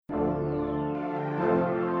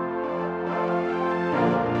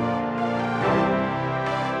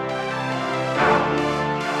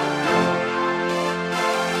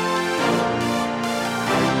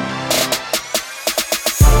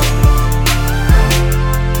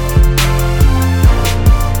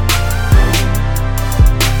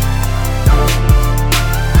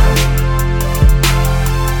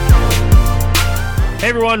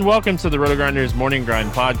everyone, welcome to the RotoGrinders Morning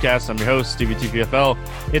Grind Podcast. I'm your host, Stevietpfl.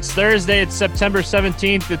 It's Thursday, it's September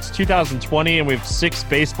 17th, it's 2020, and we have 6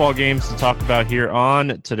 baseball games to talk about here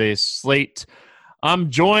on today's slate. I'm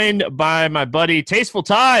joined by my buddy,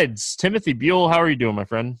 TastefulTides, Timothy Buell. How are you doing, my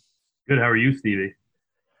friend? Good, how are you, Stevie?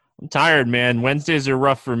 I'm tired, man. Wednesdays are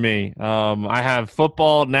rough for me. I have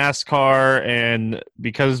football, NASCAR, and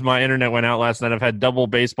because my internet went out last night, I've had double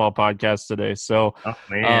baseball podcasts today. So, oh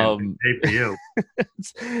man, big day for you.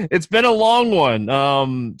 it's been a long one.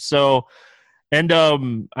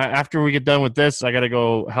 After we get done with this, I got to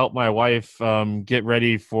go help my wife get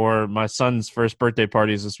ready for my son's first birthday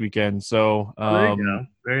parties this weekend. So, there you go.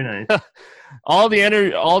 Very nice. all the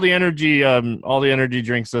energy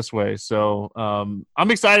drinks this way. So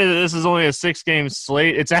I'm excited that this is only a 6-game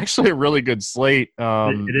slate. It's actually a really good slate.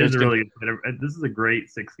 It is a really good. This is a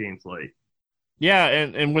great 6-game slate. Yeah,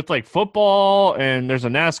 and with like football and there's a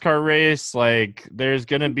NASCAR race, like there's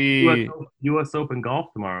gonna be U.S. Open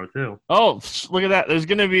golf tomorrow too. Oh, look at that! There's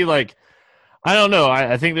gonna be like, I don't know.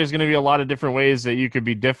 I think there's gonna be a lot of different ways that you could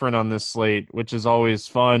be different on this slate, which is always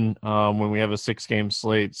fun when we have a 6-game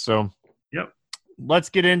slate. So, yep. Let's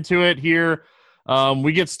get into it here.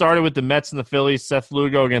 We get started with the Mets and the Phillies. Seth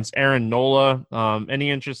Lugo against Aaron Nola. Any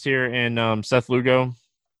interest here in Seth Lugo?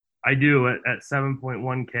 I do. At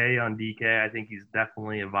 7.1K on DK, I think he's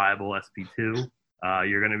definitely a viable SP2.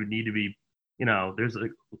 You're going to need to be, there's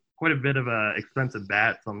quite a bit of expensive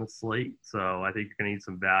bats on the slate, so I think you're going to need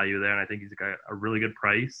some value there, and I think he's got a really good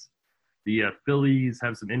price. The Phillies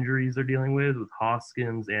have some injuries they're dealing with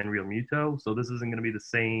Hoskins and Real Muto, so this isn't going to be the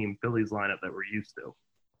same Phillies lineup that we're used to.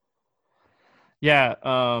 Yeah,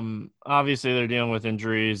 obviously they're dealing with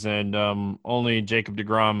injuries, and only Jacob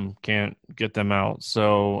deGrom can't get them out.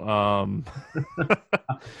 So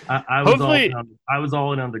I was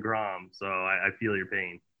all in on deGrom, so I feel your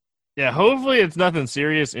pain. Yeah, hopefully it's nothing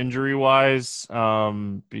serious injury-wise,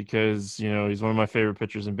 because he's one of my favorite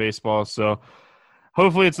pitchers in baseball. So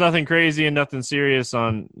hopefully it's nothing crazy and nothing serious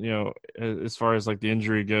on, as far as like the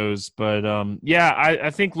injury goes. But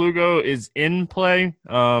I think Lugo is in play.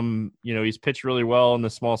 He's pitched really well in the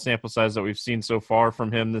small sample size that we've seen so far from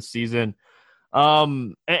him this season.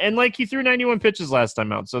 And like he threw 91 pitches last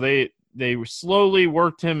time out. So they slowly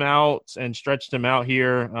worked him out and stretched him out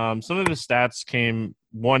here. Some of his stats came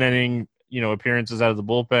one inning, appearances out of the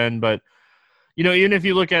bullpen, but even if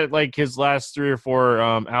you look at like his last 3 or 4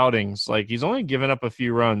 outings, like he's only given up a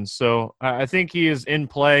few runs. So I think he is in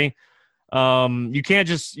play. You can't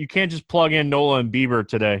just plug in Nola and Bieber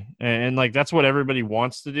today, and like that's what everybody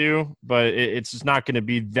wants to do, but it's just not going to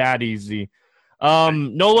be that easy.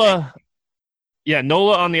 Nola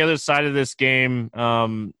on the other side of this game.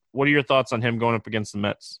 What are your thoughts on him going up against the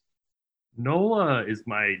Mets? Nola is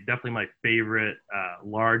definitely my favorite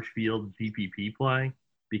large field DPP play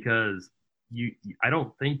because I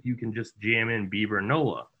don't think you can just jam in Bieber and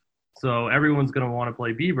Nola. So everyone's going to want to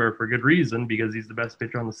play Bieber for good reason because he's the best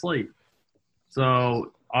pitcher on the slate.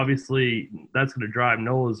 So obviously that's going to drive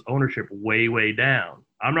Nola's ownership way, way down.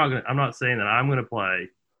 I'm not saying that I'm going to play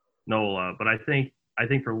Nola, but I think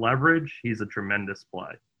for leverage, he's a tremendous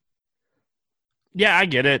play. Yeah, I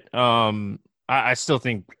get it. I still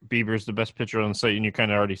think Bieber's the best pitcher on the slate, and you kind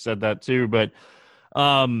of already said that too. But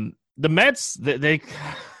the Mets, they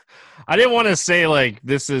I didn't want to say like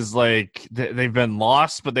this is like they've been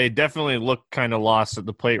lost, but they definitely look kind of lost at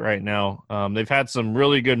the plate right now. They've had some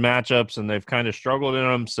really good matchups, and they've kind of struggled in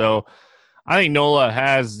them. So I think Nola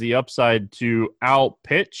has the upside to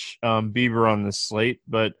out-pitch Bieber on this slate,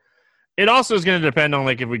 but it also is going to depend on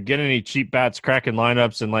like if we get any cheap bats cracking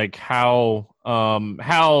lineups and like how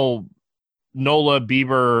Nola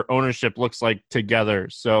Bieber ownership looks like together.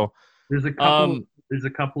 So there's a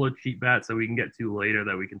couple of cheap bats that we can get to later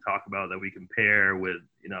that we can talk about that we can pair with,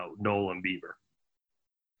 Nola and Bieber.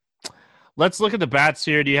 Let's look at the bats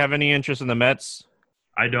here. Do you have any interest in the Mets?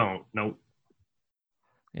 I don't. Nope.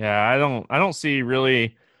 Yeah, I don't see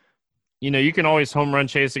really. You can always home run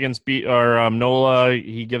chase against Nola.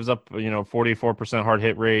 He gives up 44% hard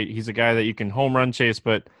hit rate. He's a guy that you can home run chase,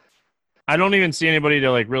 but I don't even see anybody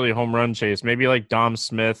to like really home run chase. Maybe like Dom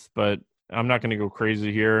Smith, but I'm not going to go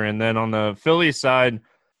crazy here. And then on the Phillies side,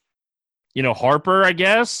 Harper, I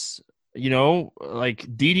guess, like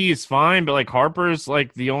Didi is fine, but like Harper's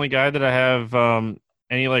like the only guy that I have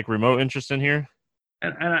any like remote interest in here.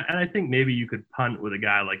 And I think maybe you could punt with a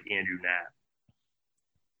guy like Andrew Knapp.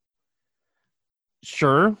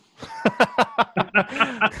 Sure.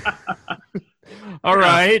 All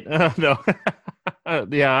right. No.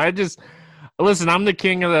 Yeah, listen, I'm the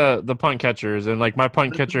king of the punt catchers, and like my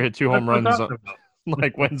punt catcher hit 2 home runs on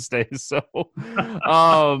like Wednesday. So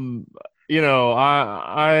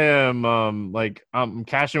I am like I'm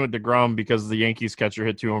cashing with DeGrom because the Yankees catcher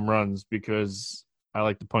hit 2 home runs because I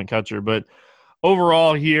like the point catcher. But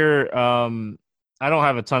overall here, I don't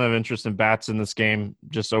have a ton of interest in bats in this game,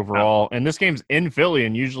 just overall. And this game's in Philly,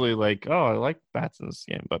 and usually like, oh, I like bats in this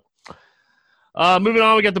game. But moving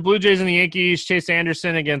on, we got the Blue Jays and the Yankees. Chase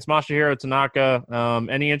Anderson against Masahiro Tanaka.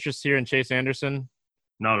 Any interest here in Chase Anderson?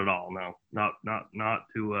 Not at all. No, not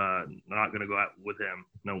going to go out with him.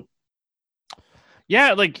 No.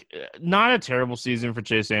 Yeah, like not a terrible season for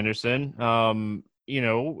Chase Anderson.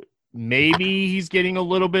 Maybe he's getting a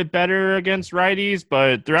little bit better against righties,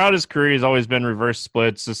 but throughout his career, he's always been reverse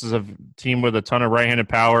splits. This is a team with a ton of right-handed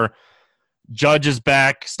power. Judge is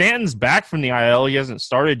back. Stanton's back from the IL. He hasn't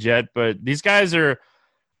started yet, but these guys are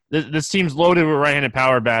 – this team's loaded with right-handed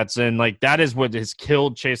power bats, and, like, that is what has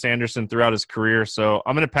killed Chase Anderson throughout his career. So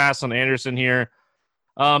I'm going to pass on Anderson here.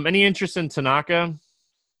 Any interest in Tanaka?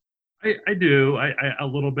 I do. A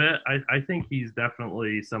little bit. I think he's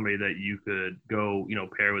definitely somebody that you could go,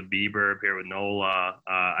 pair with Bieber, pair with Nola.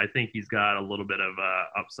 I think he's got a little bit of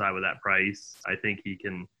upside with that price. I think he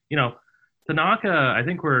can, Tanaka, I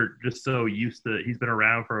think we're just so used to, he's been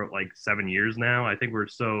around for like 7 years now. I think we're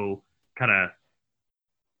so kind of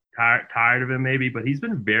tired of him maybe, but he's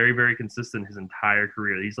been very, very consistent his entire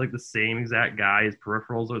career. He's like the same exact guy. His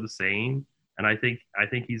peripherals are the same. And I think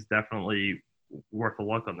he's definitely worth a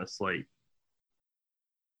look on this slate.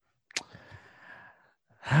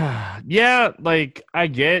 Yeah, like I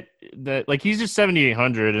get that. Like he's just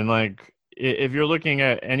 7,800, and like if you're looking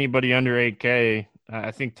at anybody under 8K,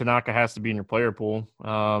 I think Tanaka has to be in your player pool.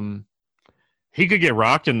 He could get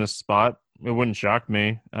rocked in this spot. It wouldn't shock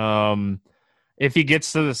me. If he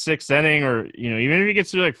gets to the 6th inning, or even if he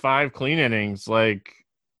gets through like 5 clean innings, like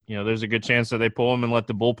there's a good chance that they pull him and let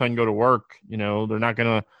the bullpen go to work. They're not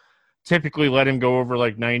gonna typically let him go over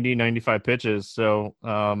like 90, 95 pitches. So,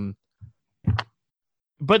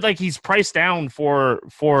 but like he's priced down for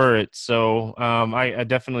it. So I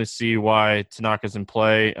definitely see why Tanaka's in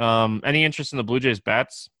play. Any interest in the Blue Jays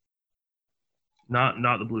bats? Not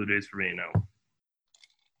the Blue Jays for me, no.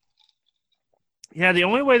 Yeah, the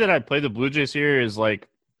only way that I play the Blue Jays here is like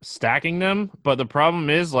stacking them. But the problem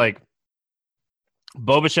is like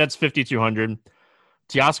Bo Bichette's 5,200.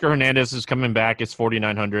 Teoscar Hernandez is coming back. It's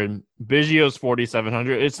 4,900. Biggio's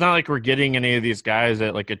 4,700. It's not like we're getting any of these guys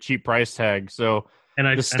at like a cheap price tag. So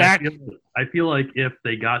the stack. I feel like if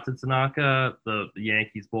they got to Tanaka, the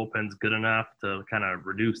Yankees bullpen's good enough to kind of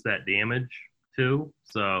reduce that damage too.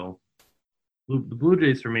 So the Blue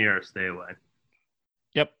Jays for me are a stay away.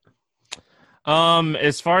 Yep.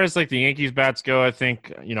 As far as like the Yankees bats go, I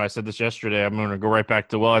think I said this yesterday. I'm going to go right back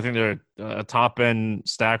to I think they're a top end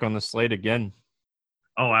stack on the slate again.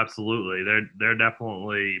 Oh, absolutely. They're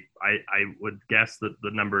definitely. I would guess that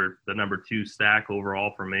the number 2 stack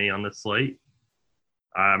overall for me on this slate.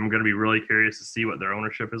 I'm going to be really curious to see what their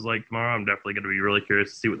ownership is like tomorrow. I'm definitely going to be really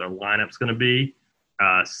curious to see what their lineup's going to be.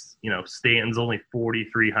 Stanton's only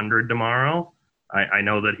 4,300 tomorrow. I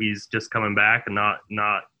know that he's just coming back and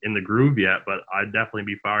not in the groove yet, but I'd definitely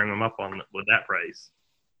be firing him up with that price.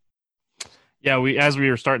 Yeah, as we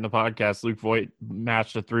were starting the podcast, Luke Voit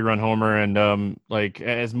matched a 3-run homer, and like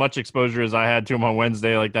as much exposure as I had to him on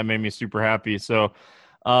Wednesday, like that made me super happy. So,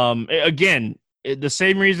 again, the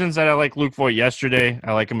same reasons that I like Luke Voit yesterday,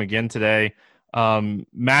 I like him again today.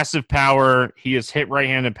 Massive power. He has hit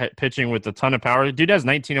right-handed pitching with a ton of power. Dude has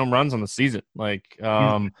 19 home runs on the season. Like he's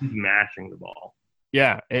mashing the ball.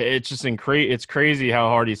 Yeah, it's just it's crazy how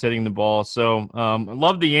hard he's hitting the ball. So, I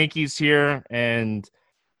love the Yankees here, and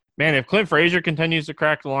man, if Clint Frazier continues to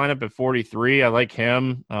crack the lineup at 43, I like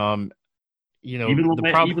him. Even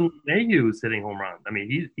LeMahieu's hitting home runs. I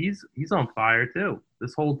mean, he's on fire too.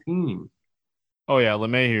 This whole team. Oh yeah,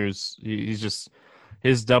 LeMahieu's he's just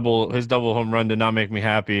his double home run did not make me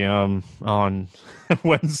happy on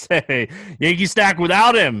Wednesday. Yankee stack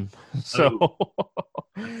without him. So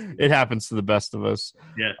it happens to the best of us.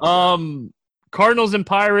 Yeah. Cardinals and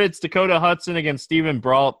Pirates, Dakota Hudson against Steven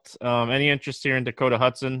Brault. Any interest here in Dakota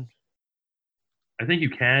Hudson? I think you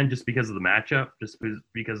can, just because of the matchup, just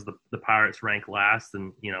because the Pirates rank last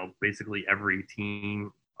in basically every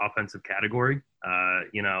team offensive category.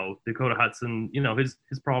 Dakota Hudson,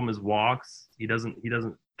 his problem is walks. He doesn't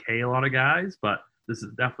K a lot of guys, but this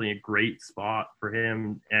is definitely a great spot for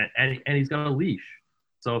him, and he's got a leash.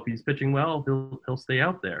 So if he's pitching well, he'll stay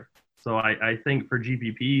out there. So I think for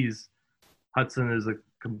GPPs, Hudson is a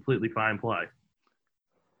completely fine play.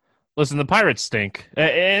 Listen, the Pirates stink,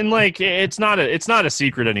 and like it's not a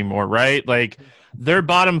secret anymore, right? Like they're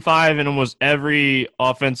bottom 5 in almost every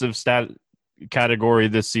offensive stat, category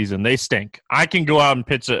this season. They stink. I can go out and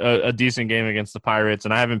pitch a decent game against the Pirates,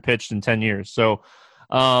 and I haven't pitched in 10 years. So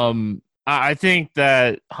I think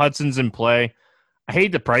that Hudson's in play. I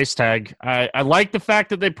hate the price tag. I like the fact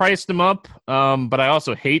that they priced him up, but I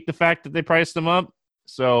also hate the fact that they priced him up.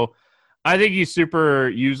 So I think he's super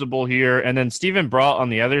usable here. And then Steven Brault on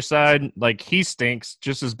the other side, like, he stinks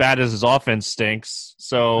just as bad as his offense stinks.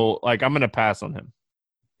 So, like, I'm going to pass on him.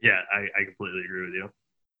 Yeah, I completely agree with you.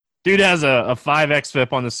 Dude has a 5x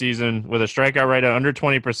FIP on the season with a strikeout rate at under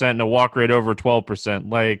 20% and a walk rate over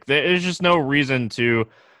 12%. Like, there's just no reason to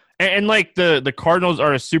 – and like, the Cardinals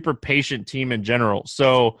are a super patient team in general.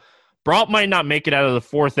 So, Brault might not make it out of the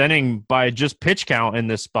fourth inning by just pitch count in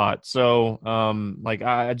this spot. So, like,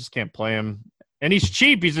 I just can't play him. And he's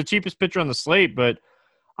cheap. He's the cheapest pitcher on the slate, but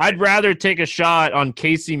I'd rather take a shot on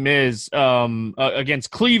Casey Miz against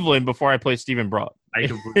Cleveland before I play Steven Brault. I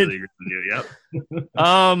completely agree with you.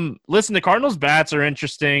 Yep. Listen, the Cardinals' bats are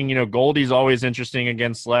interesting. You know, Goldie's always interesting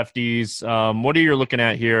against lefties. What are you looking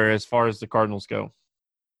at here as far as the Cardinals go?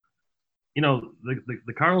 You know,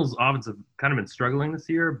 the Cardinals' offense have kind of been struggling this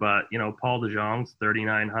year, but, you know, Paul DeJong's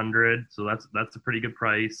 3,900, so that's a pretty good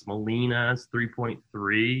price. Molina's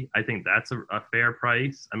 3.3. I think that's a fair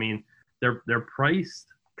price. I mean, they're priced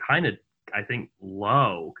kind of, I think,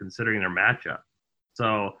 low considering their matchup.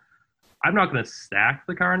 So I'm not going to stack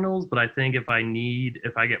the Cardinals, but I think if I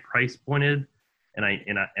get price pointed and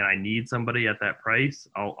I need somebody at that price,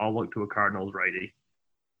 I'll look to a Cardinals righty.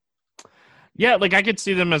 Yeah, like, I could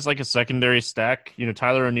see them as like a secondary stack. You know,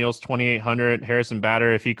 Tyler O'Neill's 2,800. Harrison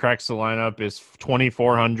Bader, if he cracks the lineup, is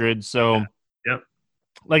 2,400. So, yep.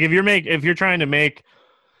 Like, if you're trying to make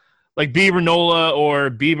like Bieber Nola or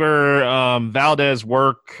Bieber Valdez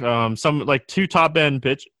work, some like two top end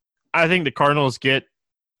pitch, I think the Cardinals get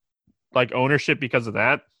like ownership because of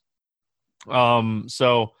that.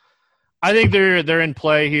 So I think they're in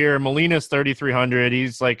play here. Molina's 3,300.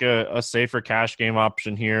 He's like a safer cash game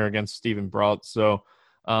option here against Steven Brault. So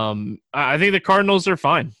I think the Cardinals are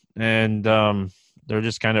fine, and they're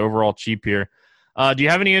just kind of overall cheap here. Do you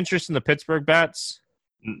have any interest in the Pittsburgh bats?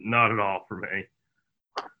 Not at all for me.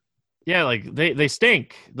 Yeah, like they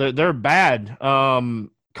stink. They're bad.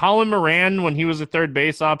 Colin Moran, when he was a third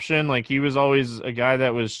base option, like, he was always a guy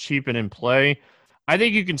that was cheap and in play. I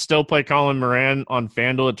think you can still play Colin Moran on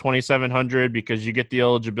FanDuel at 2,700 because you get the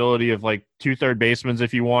eligibility of like two third basemen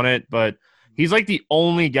if you want it. But he's like the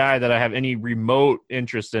only guy that I have any remote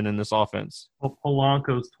interest in this offense. Well,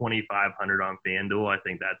 Polanco's 2,500 on FanDuel. I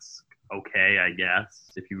think that's okay, I guess,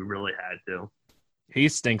 if you really had to. He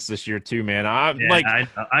stinks this year too, man.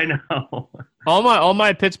 I know. All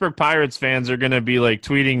my Pittsburgh Pirates fans are gonna be like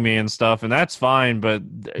tweeting me and stuff, and that's fine. But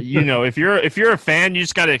you know, if you're a fan, you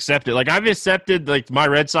just gotta accept it. Like, I've accepted like my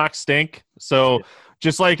Red Sox stink, so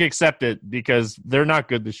just like accept it because they're not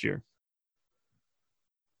good this year.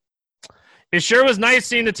 It sure was nice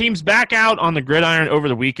seeing the teams back out on the gridiron over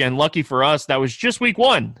the weekend. Lucky for us, that was just week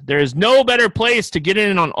one. There is no better place to get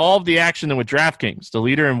in on all of the action than with DraftKings, the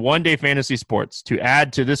leader in one-day fantasy sports. To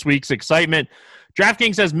add to this week's excitement,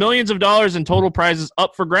 DraftKings has millions of dollars in total prizes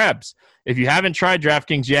up for grabs. If you haven't tried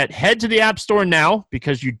DraftKings yet, head to the App Store now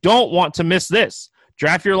because you don't want to miss this.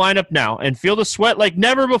 Draft your lineup now and feel the sweat like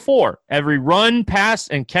never before. Every run, pass,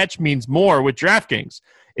 and catch means more with DraftKings.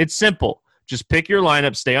 It's simple. Just pick your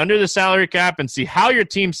lineup, stay under the salary cap, and see how your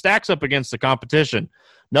team stacks up against the competition.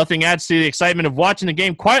 Nothing adds to the excitement of watching the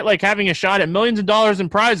game quite like having a shot at millions of dollars in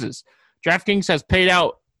prizes. DraftKings has paid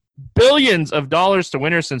out billions of dollars to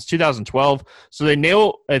winners since 2012, so they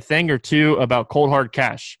know a thing or two about cold hard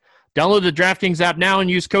cash. Download the DraftKings app now and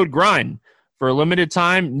use code GRIND. For a limited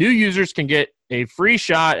time, new users can get a free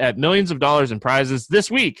shot at millions of dollars in prizes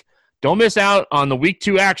this week. Don't miss out on the week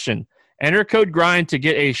 2 action. Enter code GRIND to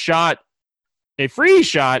get a free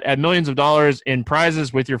shot at millions of dollars in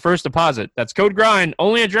prizes with your first deposit. That's code GRIND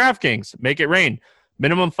only at DraftKings. Make it rain.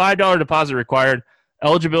 Minimum $5 deposit required.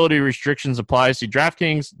 Eligibility restrictions apply. See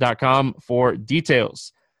DraftKings.com for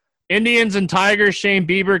details. Indians and Tigers, Shane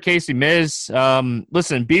Bieber, Casey Miz.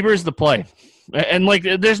 Listen, Bieber's the play. And like,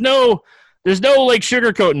 there's no like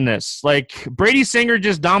sugarcoating this. Like, Brady Singer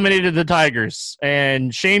just dominated the Tigers,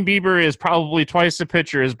 and Shane Bieber is probably twice the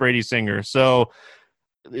pitcher as Brady Singer. So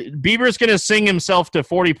Bieber's going to sing himself to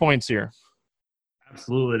 40 points here.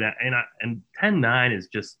 Absolutely. And 10-9 is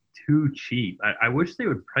just too cheap. I wish they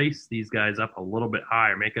would price these guys up a little bit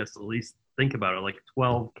higher, make us at least think about it, like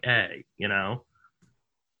 $12K, you know?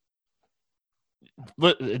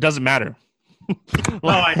 It doesn't matter.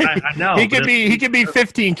 Well, I know. He could be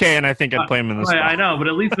 $15K, and I think I'd play him in this spot. I know, but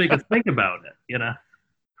at least make us think about it, you know?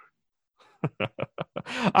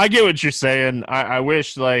 I get what you're saying. I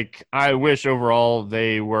wish overall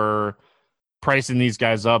they were pricing these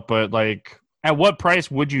guys up, but like at what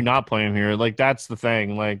price would you not play him here? Like that's the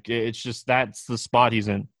thing. Like it's just that's the spot he's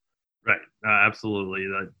in. Right. Absolutely.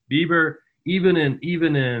 Bieber, even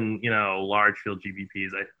in large field GPPs,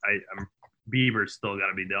 I'm Bieber's still got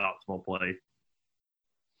to be the optimal play.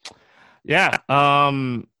 Yeah.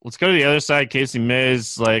 Let's go to the other side. Casey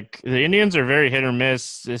Miz. Like the Indians are very hit or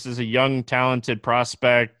miss. This is a young, talented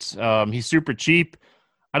prospect. He's super cheap.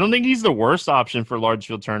 I don't think he's the worst option for large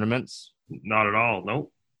field tournaments. Not at all.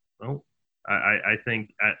 Nope. Nope. I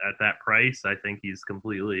think at that price, I think he's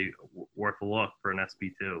completely worth a look for an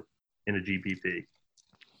SP2 in a GPP.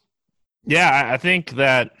 Yeah, I think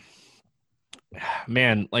that,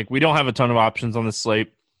 man, like we don't have a ton of options on the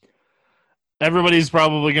slate. Everybody's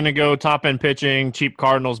probably going to go top end pitching, cheap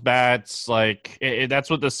Cardinals bats. Like that's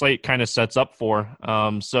what the slate kind of sets up for.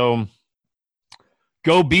 So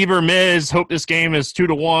go Bieber Miz. Hope this game is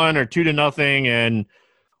 2-1 or 2-0, and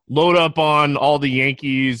load up on all the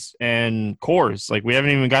Yankees and Coors. Like we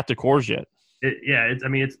haven't even got to Coors yet.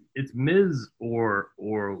 It's Miz or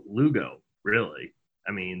Lugo, really.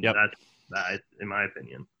 I mean, yep. That's in my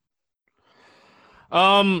opinion.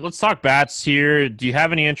 Let's talk bats here. Do you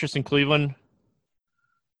have any interest in Cleveland?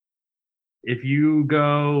 If you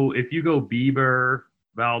go Bieber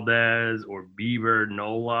Valdez or Bieber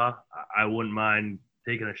Nola, I wouldn't mind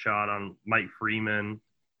taking a shot on Mike Freeman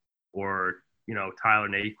or Tyler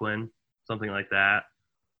Naquin, something like that.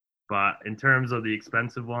 But in terms of the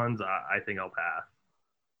expensive ones, I think I'll pass.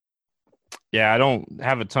 Yeah, I don't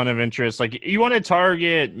have a ton of interest. Like you want to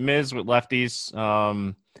target Miz with lefties.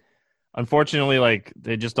 Unfortunately, like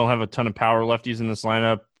they just don't have a ton of power lefties in this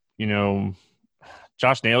lineup.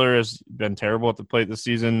 Josh Naylor has been terrible at the plate this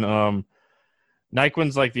season.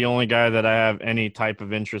 Nyquin's like the only guy that I have any type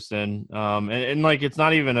of interest in. And like it's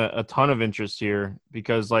not even a ton of interest here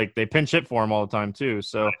because like they pinch hit for him all the time too.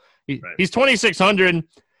 So he's 2,600.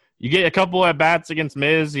 You get a couple at bats against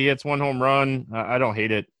Miz. He hits one home run. I don't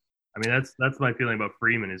hate it. I mean, that's my feeling about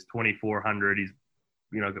Freeman is 2,400. He's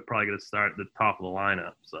probably going to start at the top of the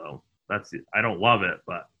lineup. So I don't love it,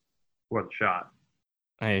 but worth a shot.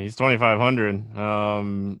 Hey, he's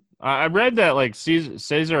 2,500. I read that like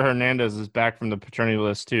Cesar Hernandez is back from the paternity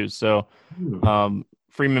list too, so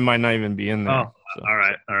Freeman might not even be in there. Oh, so. All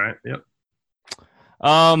right, yep.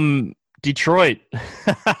 Detroit.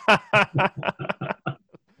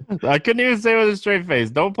 I couldn't even say with a straight face.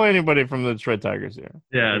 Don't play anybody from the Detroit Tigers here.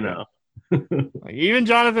 Yeah, no. Like, even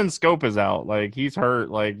Jonathan Scope is out. Like he's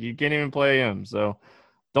hurt. Like you can't even play him. So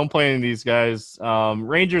don't play any of these guys.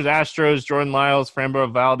 Rangers, Astros, Jordan Lyles,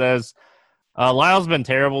 Framber Valdez. Lyle's been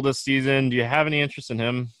terrible this season. Do you have any interest in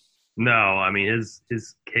him? No, I mean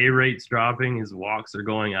his K rate's dropping, his walks are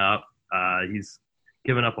going up. He's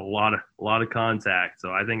given up a lot of contact,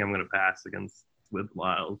 so I think I'm going to pass with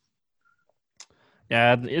Lyles.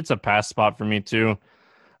 Yeah, it's a pass spot for me too.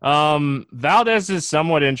 Valdez is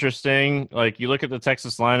somewhat interesting. Like you look at the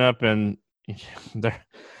Texas lineup, and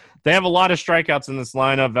they have a lot of strikeouts in this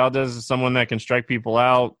lineup. Valdez is someone that can strike people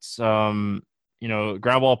out. Ground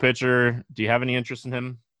ball pitcher. Do you have any interest in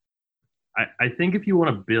him? I think if you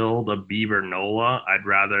want to build a Bieber Nola, I'd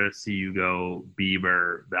rather see you go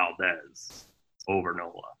Bieber Valdez over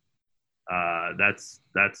Nola. That's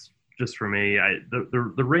just for me.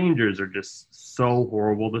 The Rangers are just so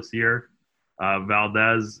horrible this year.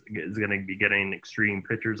 Valdez is going to be getting extreme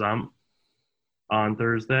pitchers on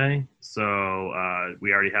Thursday, so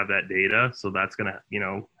we already have that data. So that's going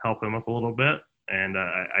to help him up a little bit. And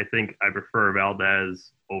I think I prefer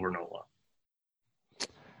Valdez over Nola.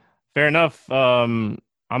 Fair enough. I'm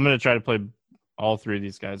going to try to play all three of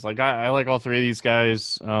these guys. Like I like all three of these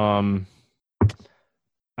guys.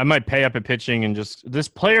 I might pay up at pitching and just this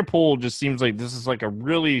player pool just seems like this is like a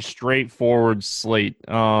really straightforward slate.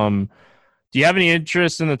 Do you have any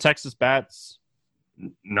interest in the Texas bats?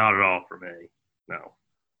 Not at all for me. No.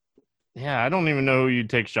 Yeah, I don't even know who you'd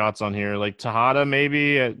take shots on here. Like Tejada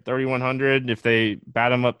maybe at 3,100 if they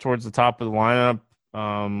bat him up towards the top of the lineup.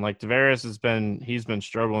 Like Tavares he's been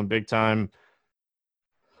struggling big time.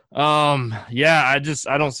 I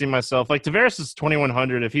don't see myself like Tavares is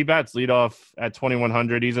 2,100. If he bats leadoff at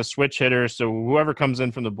 2,100, he's a switch hitter. So whoever comes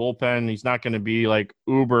in from the bullpen, he's not going to be like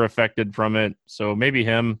uber affected from it. So maybe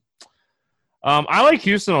him. I like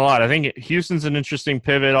Houston a lot. I think Houston's an interesting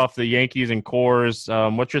pivot off the Yankees and Coors.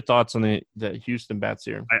 What's your thoughts on the Houston bats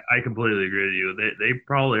here? I completely agree with you. They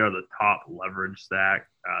probably are the top leverage stack.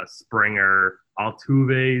 Springer,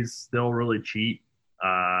 Altuve's still really cheap.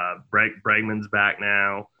 Bregman's back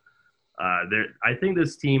now. I think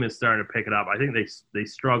this team is starting to pick it up. I think they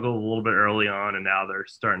struggled a little bit early on, and now they're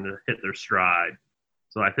starting to hit their stride.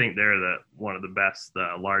 So I think they're one of the best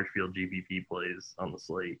large field GPP plays on the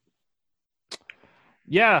slate.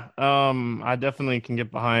 Yeah, I definitely can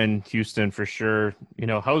get behind Houston for sure.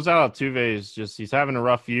 Jose Altuve is he's having a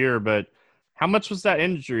rough year, but how much was that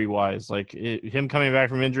injury wise? Like him coming back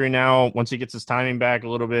from injury now, once he gets his timing back a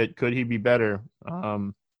little bit, could he be better?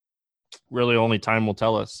 Really only time will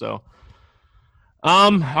tell us. So,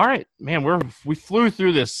 all right, man, we flew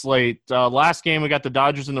through this slate. Last game, we got the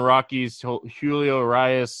Dodgers and the Rockies, Julio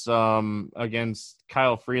Urias, against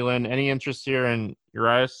Kyle Freeland. Any interest here in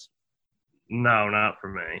Urias? No, not for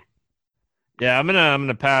me. Yeah, I'm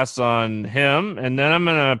gonna pass on him, and then I'm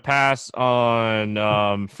gonna pass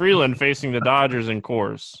on Freeland facing the Dodgers in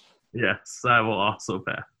Coors. Yes, I will also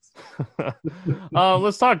pass.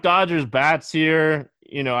 Let's talk Dodgers bats here.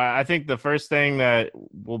 I think the first thing that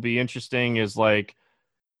will be interesting is like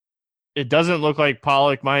it doesn't look like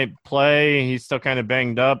Pollock might play. He's still kind of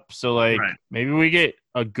banged up, so like Right. maybe we get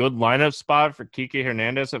a good lineup spot for Kike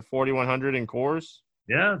Hernandez at 4,100 in Coors.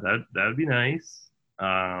 Yeah, that would be nice.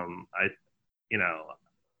 I you know,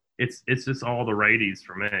 it's just all the righties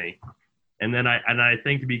for me. And then I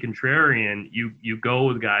think to be contrarian, you go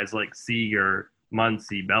with guys like Seager,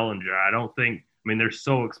 Muncy, Bellinger. I don't think. I mean, they're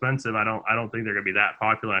so expensive. I don't think they're going to be that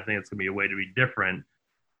popular. I think it's going to be a way to be different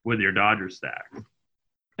with your Dodgers stack.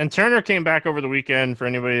 And Turner came back over the weekend for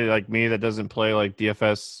anybody like me that doesn't play like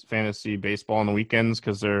DFS fantasy baseball on the weekends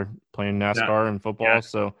because they're playing NASCAR and football. Yeah.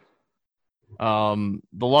 So the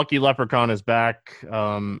lucky leprechaun is back.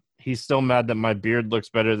 He's still mad that my beard looks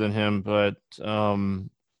better than him, but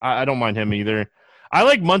I don't mind him either. I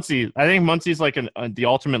like Muncy. I think Muncy's like the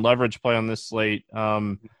ultimate leverage play on this slate.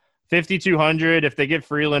 5,200. If they get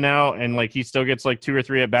Freeland out and like he still gets like 2 or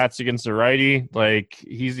 3 at bats against the righty, like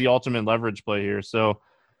he's the ultimate leverage play here. So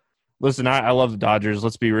listen, I love the Dodgers.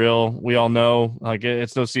 Let's be real. We all know, like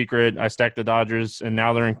it's no secret. I stacked the Dodgers, and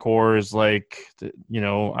now they're in Coors. Like,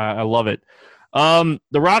 I love it. The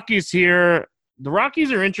Rockies here. The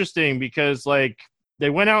Rockies are interesting because like they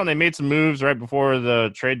went out and they made some moves right before the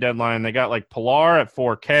trade deadline. They got like Pilar at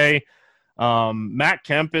 4K. Matt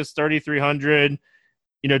Kemp is 3,300.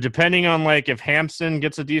 Depending on like if Hampson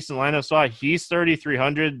gets a decent lineup spot, he's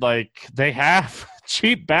 3,300. Like they have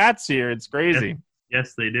cheap bats here. It's crazy.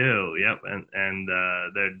 Yes, they do. Yep, and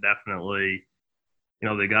they're definitely,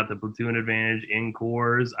 they got the platoon advantage in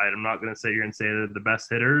Coors. I'm not going to say you're going to say they're the best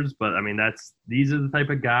hitters, but I mean these are the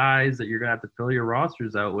type of guys that you're going to have to fill your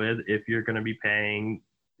rosters out with if you're going to be paying,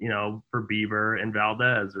 for Bieber and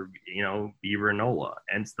Valdez or Bieber and Nola,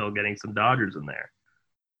 and still getting some Dodgers in there.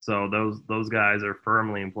 So those guys are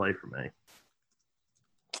firmly in play for me.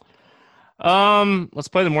 Let's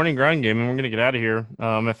play the morning grind game and we're gonna get out of here.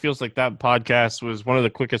 It feels like that podcast was one of the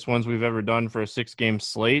quickest ones we've ever done for a 6-game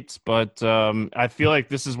slate, but I feel like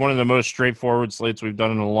this is one of the most straightforward slates we've done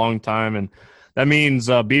in a long time, and that means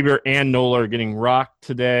Bieber and Nola are getting rocked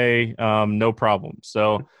today. No problem.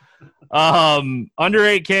 So under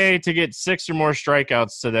 8K to get 6 or more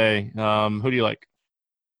strikeouts today. Who do you like?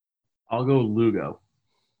 I'll go Lugo.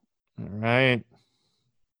 All right.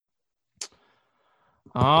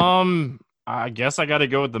 I guess I got to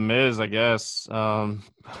go with the Miz, I guess.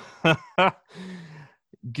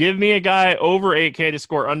 Give me a guy over 8K to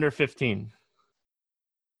score under 15.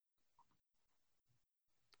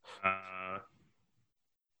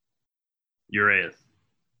 Urias.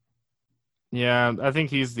 Yeah, I think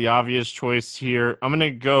he's the obvious choice here. I'm going to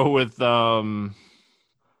go with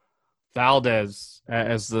Valdez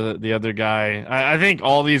as the other guy. I think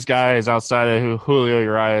all these guys outside of Julio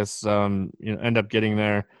Urias end up getting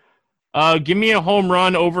there. Give me a home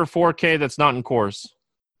run over 4K that's not in Coors.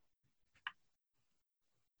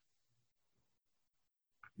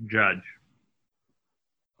 Judge.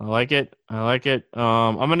 I like it.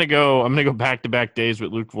 I'm gonna go back-to-back days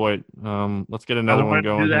with Luke Voigt. Let's get another one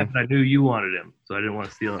going. Do that, but I knew you wanted him, so I didn't want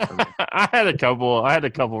to steal it from you. I had a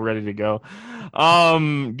couple ready to go.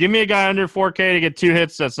 Give me a guy under 4K to get 2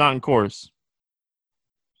 hits that's not in Coors.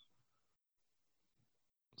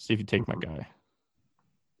 See if you take my guy.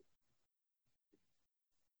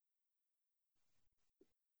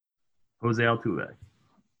 Jose Altuve.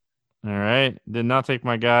 All right. Did not take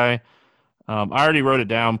my guy. I already wrote it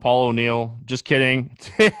down. Paul O'Neill. Just kidding.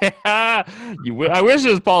 I wish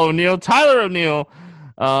it was Paul O'Neill. Tyler O'Neill.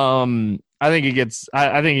 I think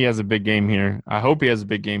he has a big game here. I hope he has a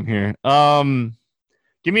big game here.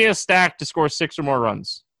 Give me a stack to score 6 or more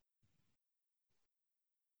runs.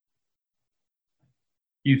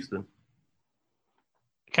 Houston.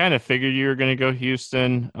 Kind of figured you were going to go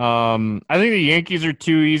Houston. I think the Yankees are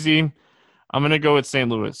too easy. I'm going to go with St.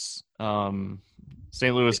 Louis.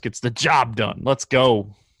 St. Louis gets the job done. Let's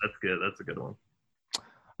go. That's good. That's a good one.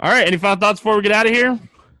 All right. Any final thoughts before we get out of here?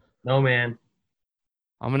 No, man.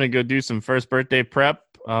 I'm going to go do some first birthday prep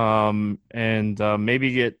and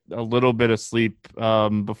maybe get a little bit of sleep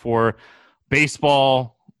before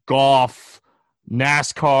baseball, golf,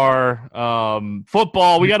 NASCAR,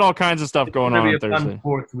 football. We got all kinds of stuff going on Thursday. Fun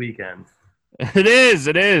sports weekend. It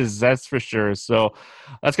is. That's for sure. So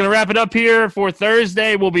that's going to wrap it up here for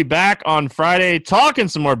Thursday. We'll be back on Friday talking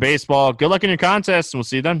some more baseball. Good luck in your contest, and we'll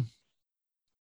see you then.